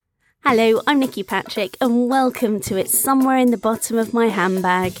Hello, I'm Nikki Patrick and welcome to It's Somewhere in the Bottom of My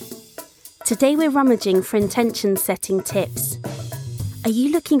Handbag. Today we're rummaging for intention setting tips. Are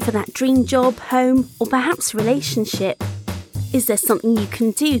you looking for that dream job, home, or perhaps relationship? Is there something you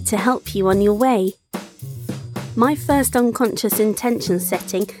can do to help you on your way? My first unconscious intention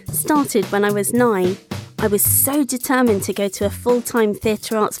setting started when I was 9. I was so determined to go to a full-time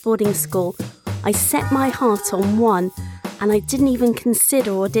theatre arts boarding school. I set my heart on one, and I didn't even consider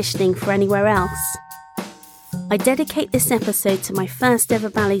auditioning for anywhere else. I dedicate this episode to my first ever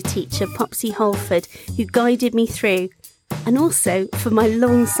ballet teacher, Popsy Holford, who guided me through, and also for my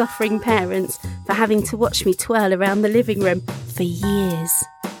long-suffering parents for having to watch me twirl around the living room for years.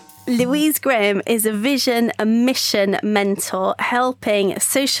 Louise Graham is a vision and mission mentor, helping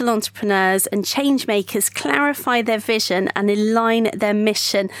social entrepreneurs and change makers clarify their vision and align their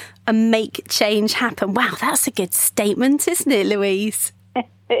mission and make change happen. Wow, that's a good statement, isn't it, Louise?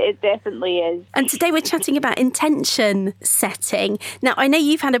 It definitely is. And today we're chatting about intention setting. Now, I know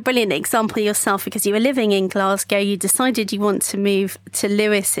you've had a brilliant example yourself because you were living in Glasgow. You decided you want to move to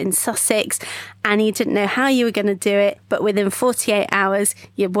Lewes in Sussex and you didn't know how you were going to do it. But within 48 hours,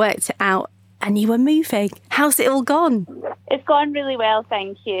 you worked it out and you were moving. How's it all gone? It's gone really well,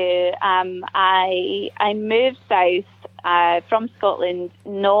 thank you. I moved south from Scotland,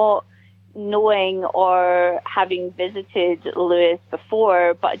 not knowing or having visited Lewes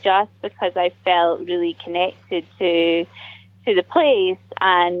before, but just because I felt really connected to the place,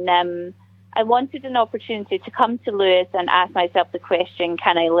 and I wanted an opportunity to come to Lewes and ask myself the question,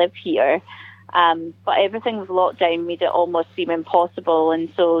 can I live here? But everything with lockdown made it almost seem impossible,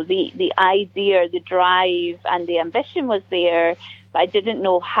 and so the idea, the drive and the ambition was there, but I didn't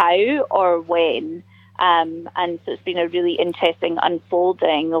know how or when. And so it's been a really interesting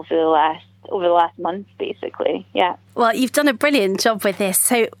unfolding over the last month, basically. Yeah. Well, you've done a brilliant job with this.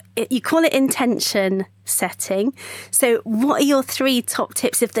 So you call it intention setting. So what are your 3 top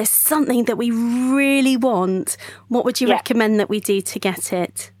tips? If there's something that we really want, what would you recommend that we do to get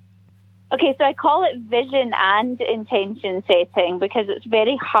it? Okay, so I call it vision and intention setting because it's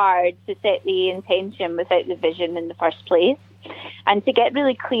very hard to set the intention without the vision in the first place, and to get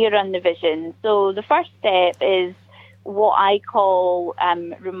really clear on the vision. So the first step is what I call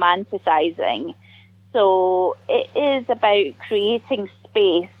romanticizing. So it is about creating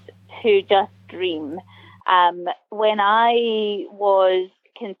space to just dream. When I was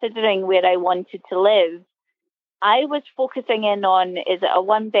considering where I wanted to live, I was focusing in on, is it a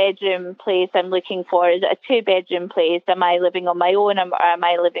 1-bedroom place I'm looking for? Is it a 2-bedroom place? Am I living on my own or am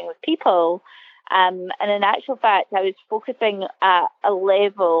I living with people? And in actual fact, I was focusing at a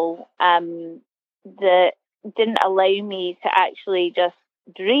level that didn't allow me to actually just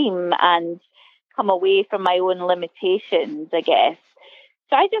dream and come away from my own limitations, I guess.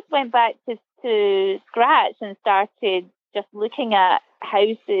 So I just went back to scratch and started just looking at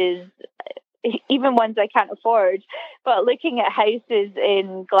houses, even ones I can't afford, but looking at houses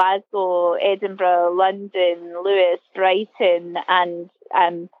in Glasgow, Edinburgh, London, Lewes, Brighton, and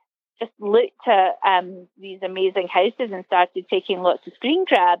just looked at these amazing houses and started taking lots of screen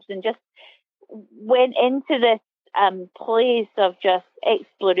grabs and just went into this place of just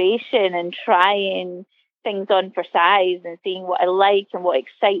exploration and trying things on for size and seeing what I like and what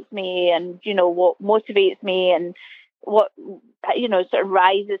excites me and, you know, what motivates me and what, you know, sort of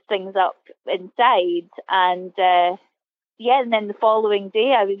rises things up inside. And and then the following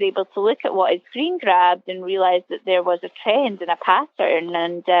day I was able to look at what I screen grabbed and realised that there was a trend and a pattern,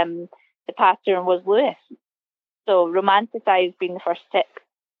 and the pattern was Lewes. So romanticize being the first tip.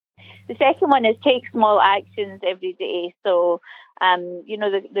 The second one is take small actions every day. So, you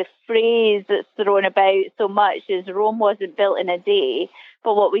know, the phrase that's thrown about so much is Rome wasn't built in a day.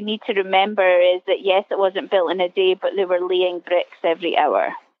 But what we need to remember is that, yes, it wasn't built in a day, but they were laying bricks every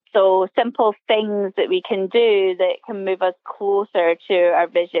hour. So simple things that we can do that can move us closer to our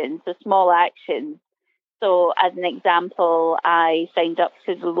vision. So small actions. So as an example, I signed up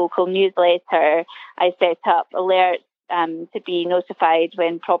to the local newsletter. I set up alerts to be notified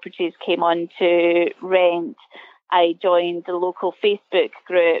when properties came on to rent. I joined the local Facebook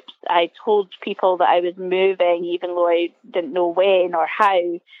groups. I told people that I was moving, even though I didn't know when or how.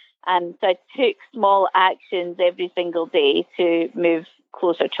 So I took small actions every single day to move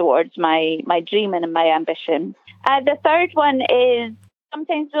closer towards my dream and my ambition. The third one is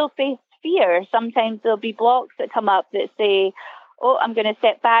sometimes we'll face fear. Sometimes there'll be blocks that come up that say, oh, I'm going to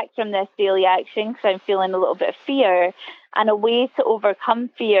step back from this daily action because I'm feeling a little bit of fear. And a way to overcome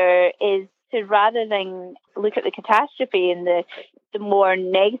fear is to, rather than look at the catastrophe and the the more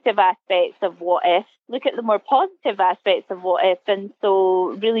negative aspects of what if, look at the more positive aspects of what if, and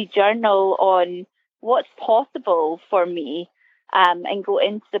so really journal on what's possible for me, and go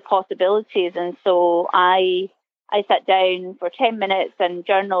into the possibilities. And so I sat down for 10 minutes and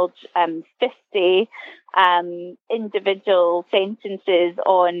journaled 50 individual sentences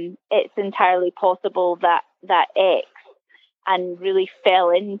on it's entirely possible that X, and really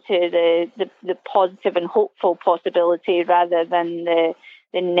fell into the positive and hopeful possibility rather than the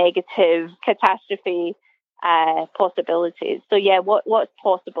negative catastrophe possibilities. So yeah, what's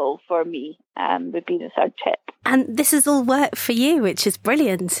possible for me would be the third tip. And this has all worked for you, which is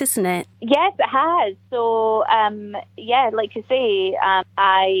brilliant, isn't it? Yes, it has. So like you say,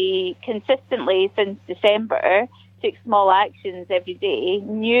 I consistently since December took small actions every day,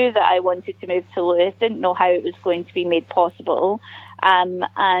 knew that I wanted to move to Lewis, didn't know how it was going to be made possible.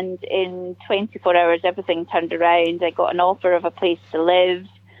 And in 24 hours, everything turned around. I got an offer of a place to live.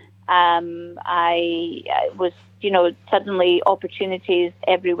 I was, suddenly opportunities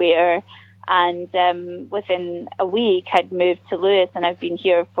everywhere. And within a week, I'd moved to Lewis, and I've been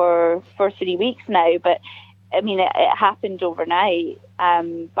here for 3 weeks now. But I mean, it happened overnight,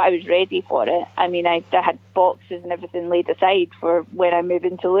 but I was ready for it. I mean, I had boxes and everything laid aside for when I move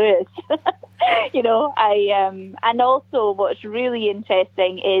into Lewis. And also what's really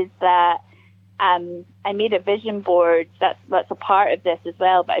interesting is that I made a vision board. That's a part of this as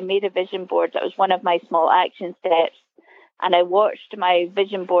well. But I made a vision board that was one of my small action steps, and I watched my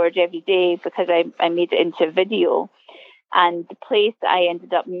vision board every day because I made it into video. And the place that I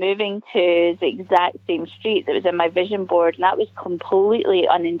ended up moving to is the exact same street that was in my vision board, and that was completely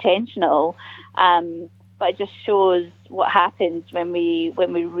unintentional. But it just shows what happens when we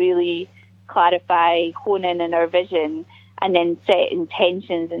really clarify, hone in our vision, and then set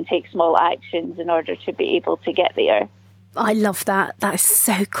intentions and take small actions in order to be able to get there. I love that. That's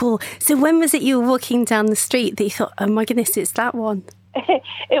so cool. So when was it you were walking down the street that you thought, oh my goodness, it's that one?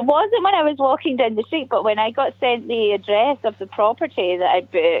 It wasn't when I was walking down the street, but when I got sent the address of the property that I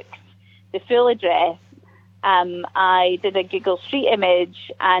booked, the full address, I did a Google Street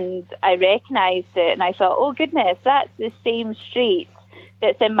image and I recognised it, and I thought, oh goodness, that's the same street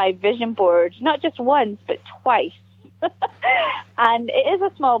that's in my vision board, not just once, but twice. And it is a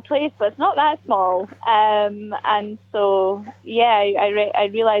small place, but it's not that small. And so, yeah, I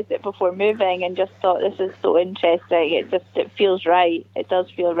realised it before moving and just thought, this is so interesting. It feels right. It does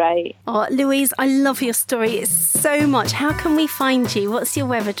feel right. Oh, Louise, I love your story so much. How can we find you? What's your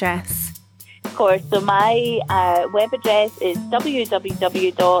web address? Of course. So my web address is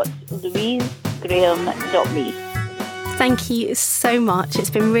www.louisegraham.me. Thank you so much.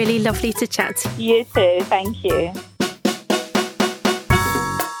 It's been really lovely to chat to you. You too. Thank you.